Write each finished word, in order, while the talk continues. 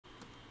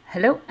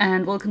Hello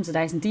and welcome to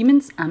Dice and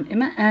Demons. I'm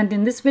Emma, and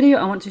in this video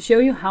I want to show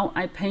you how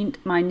I paint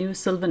my new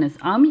Sylvaneth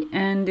army,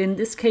 and in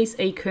this case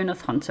a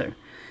Kurnoth Hunter.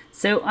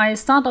 So I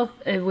start off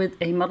with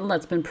a model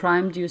that's been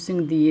primed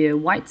using the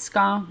White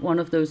Scar, one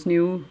of those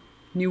newer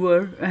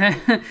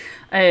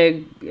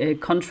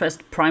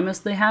contrast primers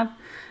they have.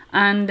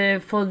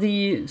 And for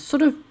the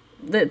sort of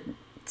the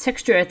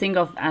texture I think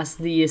of as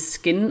the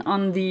skin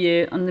on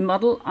the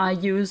model, I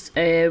use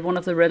one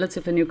of the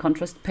relatively new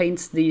contrast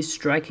paints, the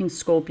Striking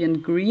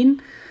Scorpion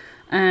Green,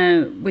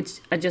 which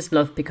I just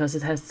love because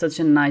it has such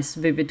a nice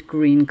vivid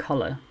green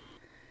color.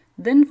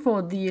 Then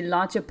for the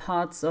larger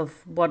parts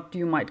of what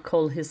you might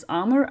call his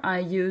armor, I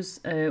use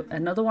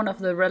another one of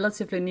the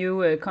relatively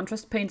new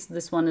contrast paints.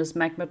 This one is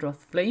Magma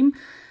Flame.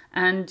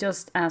 And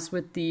just as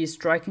with the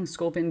Striking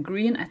Scorpion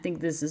Green, I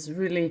think this is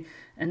really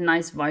a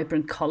nice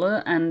vibrant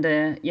color. And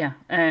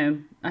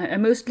I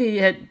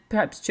mostly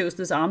perhaps chose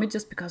this army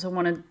just because I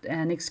wanted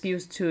an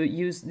excuse to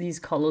use these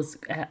colors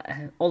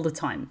all the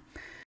time.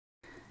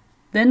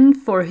 Then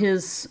for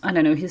his,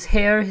 his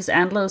hair, his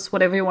antlers,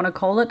 whatever you want to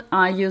call it,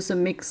 I use a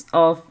mix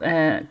of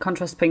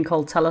contrast paint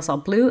called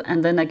Talazar Blue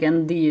and then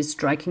again the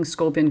Striking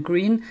Scorpion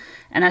Green.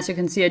 And as you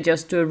can see, I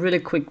just do a really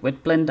quick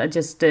wet blend. I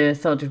just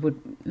thought it would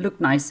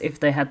look nice if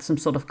they had some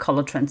sort of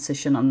color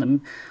transition on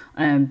them,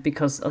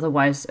 because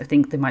otherwise I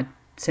think they might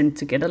tend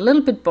to get a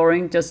little bit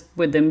boring just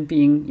with them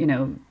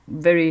being,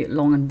 very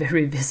long and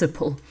very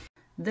visible.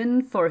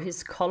 Then for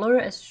his color,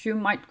 as you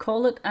might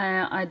call it,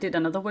 I did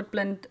another wet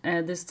blend,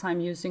 this time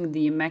using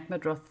the Magma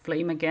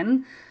Flame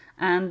again.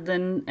 And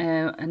then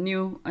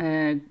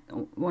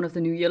one of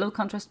the new yellow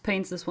contrast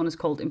paints. This one is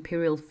called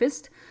Imperial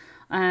Fist.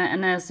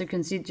 And as you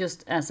can see,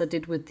 just as I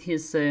did with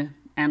his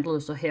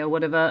antlers or hair,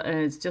 whatever,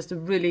 it's just a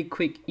really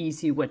quick,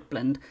 easy wet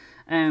blend.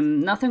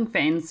 Nothing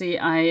fancy.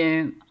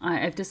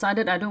 I've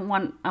decided I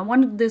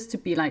wanted this to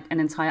be like an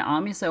entire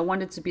army, so I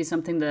wanted it to be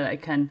something that I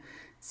can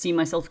see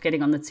myself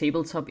getting on the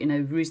tabletop in a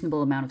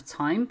reasonable amount of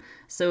time.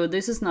 So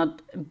this is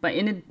not by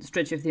any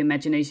stretch of the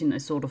imagination a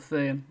sort of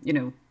a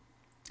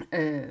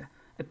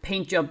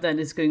paint job that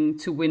is going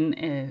to win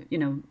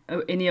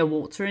any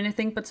awards or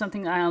anything, but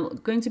something I'm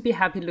going to be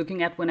happy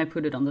looking at when I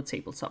put it on the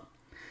tabletop.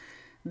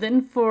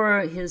 Then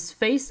for his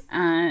face,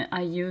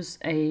 I use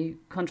a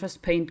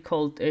contrast paint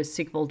called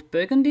Sigvald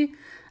Burgundy,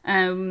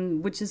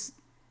 which is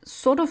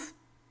sort of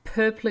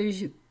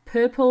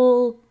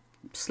purple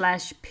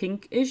 /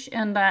 pinkish,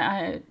 and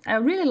I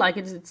really like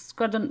it. It's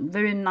got a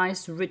very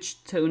nice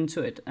rich tone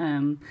to it,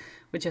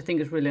 which I think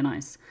is really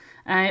nice.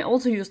 I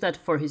also use that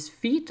for his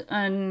feet,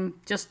 and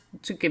just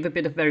to give a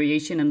bit of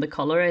variation in the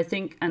color, I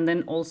think, and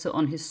then also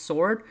on his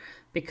sword,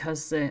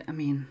 because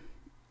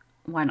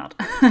why not?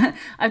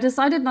 I've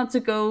decided not to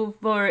go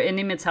for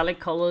any metallic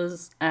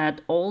colors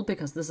at all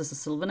because this is a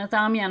Sylvaneth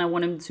army and I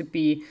want him to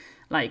be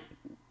like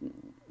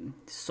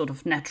sort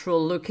of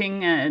natural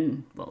looking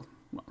and well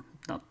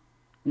not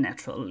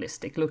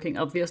naturalistic looking,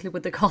 obviously,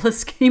 with the color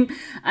scheme,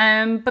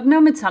 but no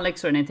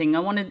metallics or anything. I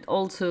want it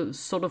all to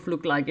sort of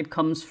look like it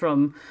comes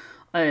from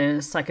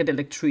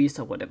psychedelic trees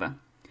or whatever.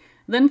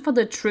 Then for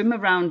the trim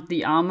around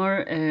the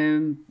armor,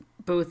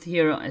 both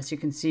here, as you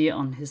can see,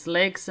 on his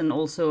legs and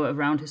also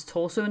around his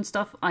torso and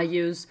stuff, I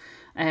use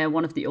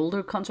one of the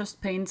older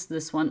contrast paints.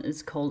 This one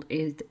is called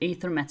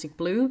Aethermatic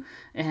Blue,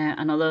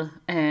 another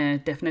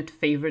definite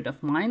favorite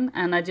of mine.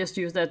 And I just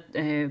use that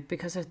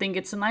because I think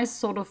it's a nice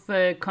sort of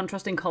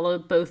contrasting color,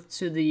 both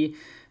to the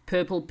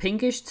purple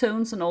pinkish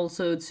tones and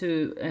also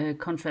to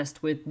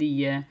contrast with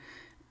the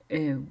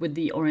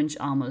orange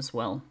armor as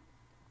well.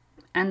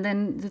 And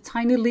then the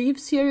tiny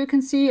leaves here, you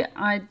can see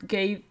I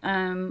gave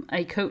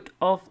a coat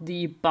of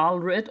the Bal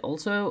Red,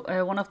 also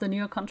one of the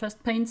newer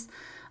contrast paints.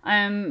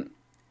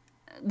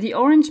 The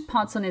orange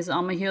parts on his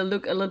armor here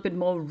look a little bit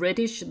more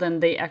reddish than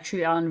they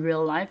actually are in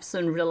real life. So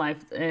in real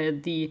life,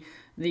 the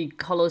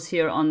colors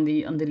here on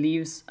the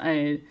leaves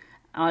are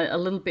a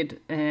little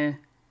bit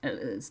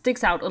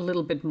sticks out a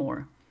little bit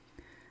more.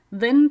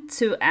 Then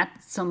to add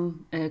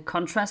some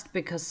contrast,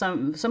 because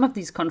some of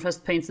these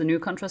contrast paints, the new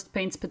contrast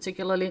paints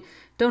particularly,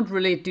 don't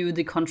really do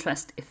the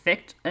contrast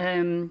effect.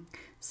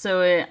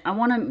 So I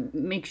want to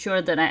make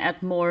sure that I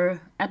add more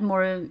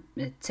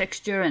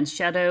texture and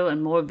shadow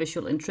and more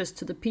visual interest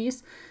to the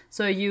piece.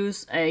 So I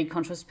use a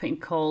contrast paint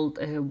called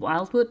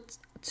Wildwood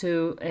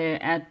to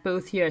add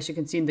both here, as you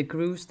can see, in the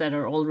grooves that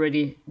are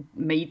already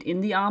made in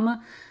the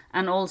armor,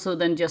 and also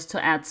then just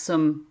to add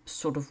some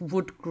sort of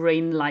wood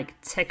grain-like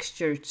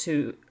texture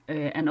to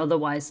an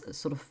otherwise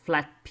sort of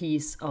flat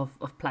piece of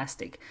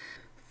plastic.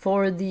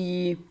 For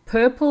the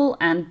purple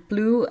and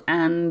blue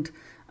and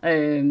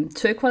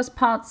turquoise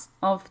parts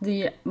of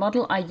the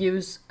model, I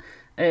use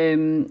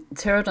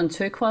Terradon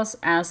Turquoise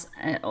as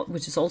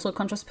which is also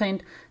contrast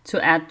paint,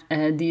 to add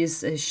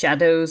these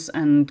shadows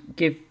and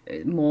give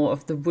more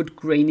of the wood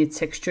grainy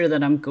texture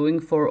that I'm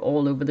going for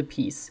all over the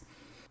piece.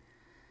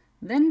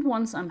 Then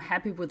once I'm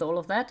happy with all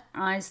of that,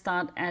 I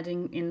start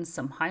adding in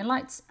some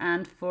highlights,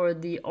 and for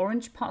the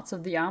orange parts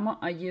of the armor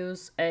I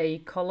use a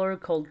color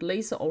called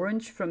Laser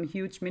Orange from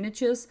Huge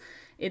Miniatures.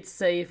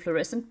 It's a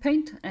fluorescent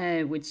paint,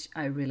 which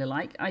I really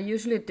like. I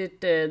usually did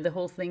the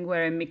whole thing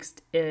where I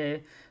mixed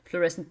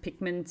fluorescent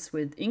pigments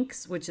with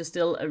inks, which is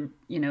still a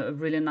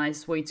really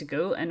nice way to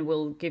go and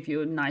will give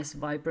you nice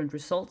vibrant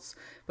results.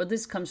 But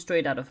this comes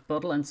straight out of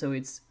bottle, and so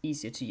it's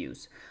easier to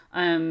use.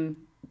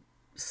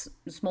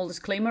 Small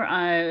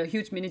disclaimer,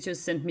 Huge Miniatures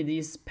sent me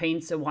these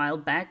paints a while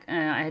back.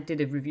 I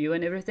did a review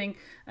and everything,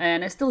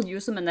 and I still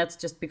use them, and that's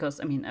just because,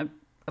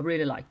 I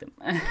really like them.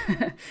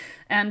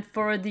 And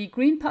for the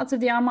green parts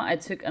of the armor, I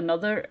took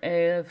another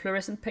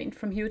fluorescent paint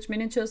from Huge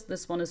Miniatures.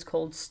 This one is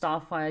called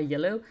Starfire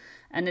Yellow,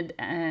 and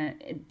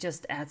it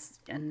just adds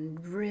a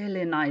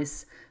really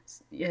nice,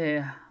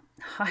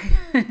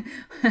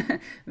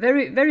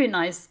 very, very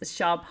nice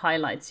sharp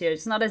highlights here.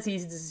 It's not as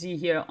easy to see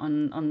here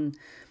on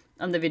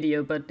the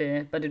video, but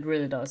it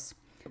really does.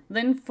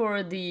 Then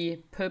for the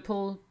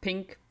purple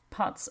pink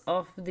parts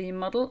of the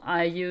model,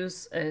 I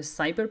use a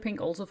Cyber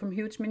Pink, also from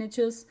Huge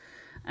Miniatures.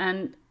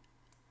 And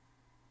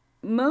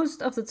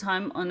most of the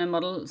time on a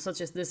model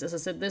such as this, as I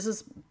said,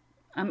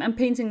 I'm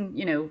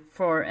painting,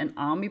 for an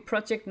army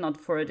project, not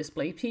for a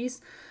display piece.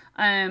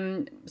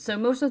 So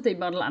most of the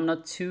model I'm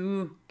not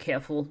too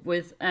careful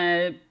with,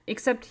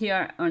 except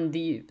here on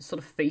the sort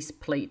of face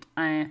plate.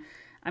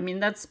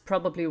 That's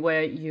probably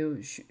where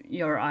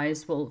your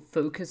eyes will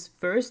focus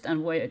first,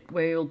 and where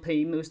you'll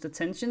pay most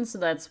attention. So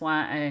that's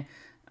why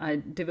I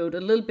devote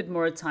a little bit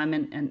more time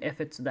and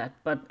effort to that.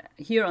 But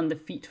here on the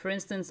feet, for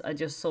instance, I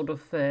just sort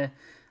of,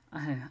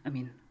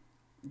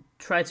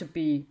 try to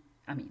be,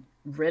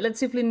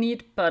 relatively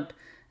neat, but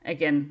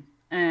again,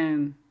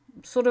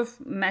 sort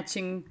of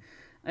matching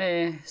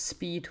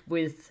speed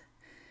with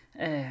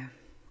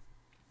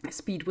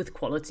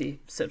quality,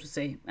 so to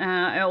say.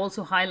 I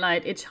also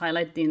edge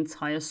highlight the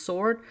entire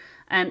sword,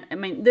 and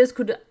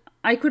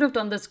I could have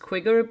done this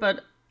quicker,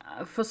 but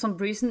for some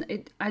reason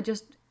it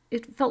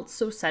felt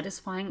so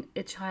satisfying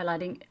edge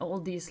highlighting all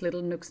these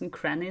little nooks and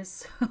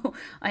crannies. So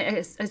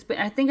I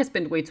think I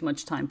spent way too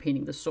much time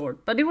painting the sword,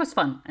 but it was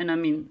fun,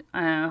 and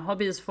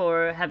hobby is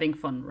for having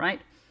fun,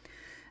 right?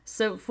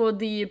 So for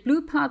the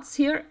blue parts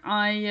here,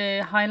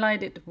 I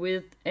highlighted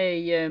with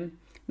a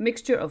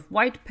mixture of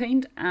white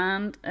paint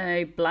and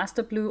a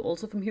blaster blue,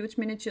 also from Huge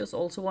Miniatures,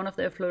 also one of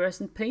their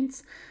fluorescent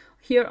paints.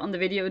 Here on the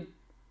video it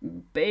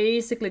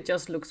basically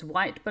just looks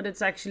white, but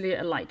it's actually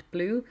a light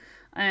blue,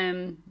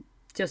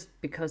 just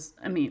because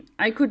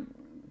I could,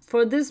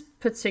 for this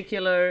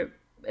particular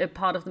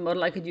part of the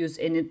model, I could use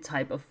any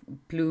type of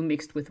blue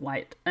mixed with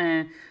white,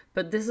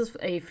 but this is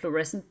a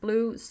fluorescent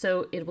blue,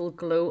 so it will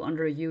glow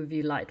under a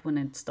UV light when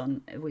it's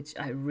done, which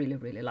I really,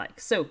 really like.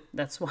 So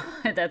that's why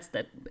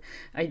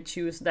I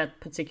choose that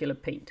particular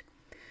paint.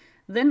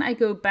 Then I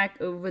go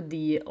back over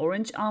the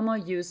orange armor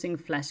using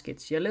Flash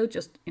Gets Yellow,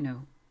 just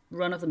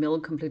run-of-the-mill,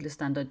 completely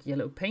standard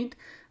yellow paint,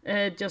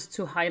 just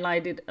to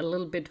highlight it a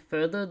little bit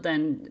further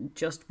than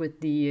just with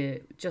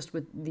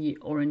the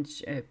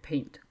orange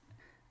paint.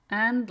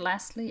 And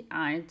lastly,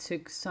 I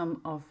took some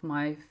of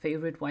my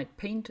favorite white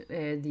paint,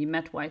 the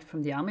matte white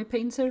from the Army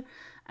Painter,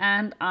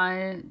 and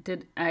I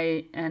did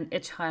an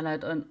edge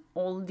highlight on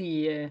all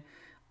the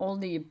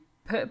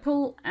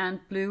purple and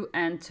blue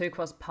and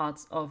turquoise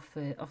parts of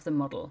the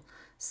model.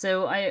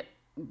 So I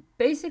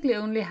basically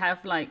only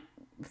have like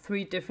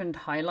 3 different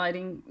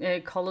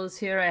highlighting colors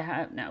here. I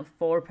have now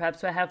 4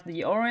 perhaps. So I have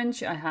the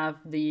orange, I have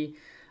the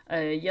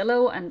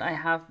yellow, and I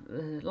have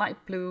light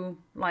blue,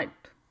 light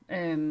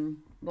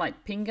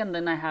pink, and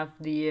then I have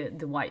the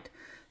white.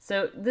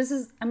 So this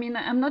is,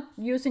 I'm not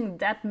using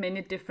that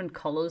many different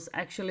colors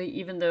actually,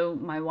 even though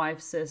my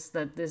wife says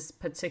that this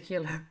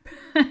particular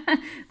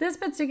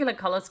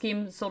color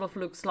scheme sort of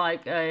looks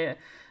like I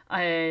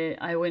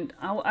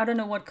don't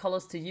know what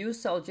colors to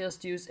use, so I'll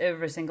just use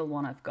every single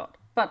one I've got.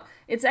 But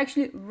it's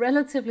actually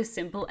relatively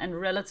simple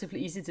and relatively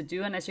easy to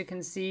do, and as you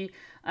can see,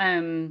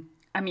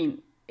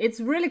 it's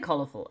really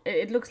colorful.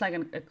 It looks like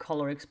a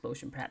color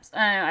explosion, perhaps.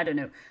 I don't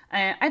know.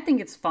 I think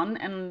it's fun,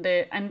 and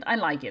I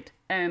like it.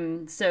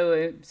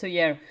 So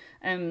yeah.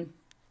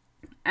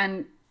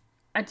 And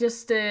I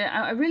just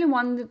I really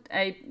wanted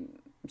a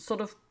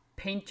sort of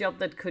paint job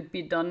that could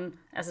be done,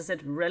 as I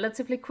said,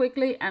 relatively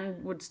quickly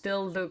and would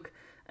still look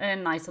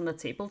nice on the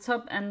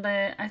tabletop. And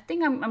I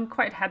think I'm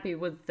quite happy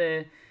with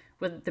the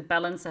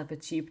balance I've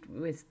achieved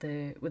with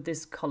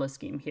this color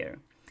scheme here.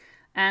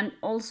 And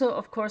also,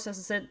 of course, as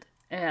I said,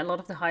 a lot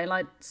of the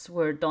highlights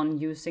were done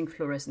using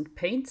fluorescent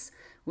paints,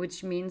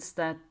 which means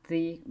that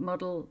the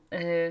model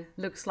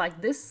looks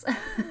like this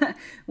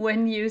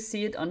when you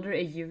see it under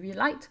a UV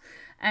light.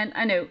 And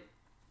I know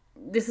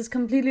this is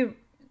completely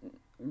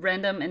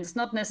random and it's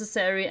not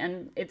necessary,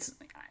 and it's,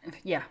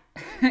 yeah,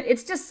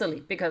 it's just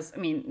silly because,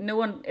 no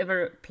one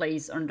ever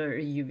plays under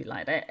a UV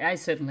light. I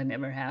certainly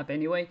never have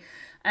anyway.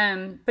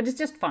 But it's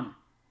just fun,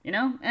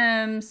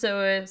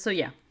 So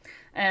yeah.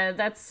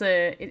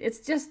 it's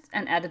just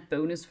an added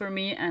bonus for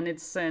me, and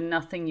it's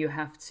nothing you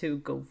have to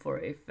go for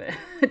if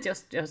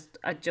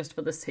just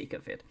for the sake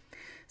of it.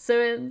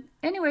 So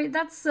anyway,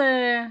 that's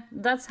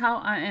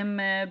how I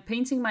am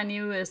painting my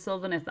new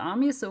Sylvaneth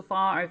army. So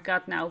far, I've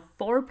got now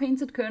 4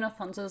 painted Kurnoth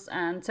Hunters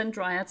and 10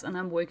 Dryads, and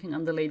I'm working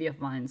on the Lady of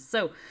Vines.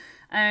 So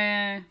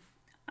I'm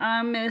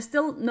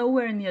still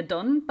nowhere near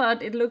done,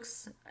 but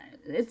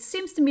it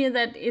seems to me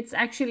that it's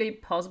actually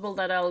possible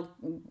that I'll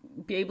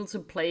be able to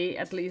play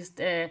at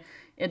least at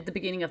the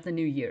beginning of the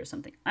new year or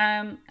something.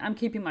 I'm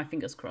keeping my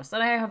fingers crossed.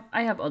 And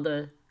I have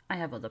other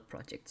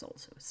projects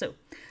also. So.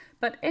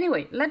 But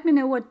anyway, let me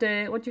know what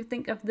you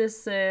think of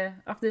this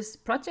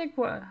project.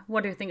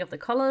 What do you think of the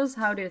colors?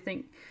 How do you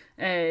think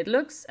it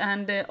looks?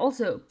 And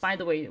also, by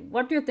the way,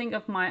 what do you think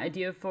of my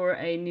idea for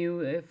a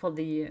new for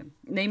the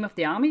name of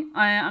the army?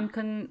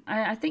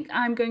 I think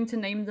I'm going to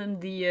name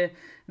them the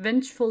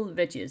Vengeful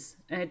Veggies,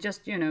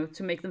 just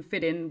to make them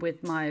fit in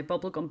with my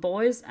bubblegum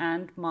boys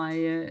and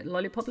my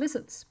lollipop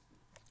lizards.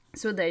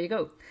 So there you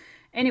go.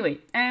 Anyway,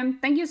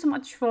 thank you so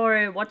much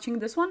for watching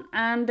this one,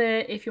 and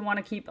if you want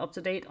to keep up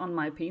to date on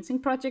my painting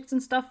projects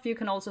and stuff, you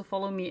can also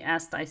follow me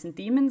as Dyson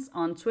Demons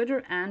on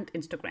Twitter and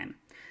Instagram.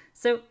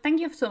 So thank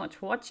you so much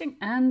for watching,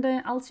 and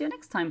I'll see you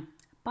next time.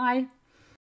 Bye!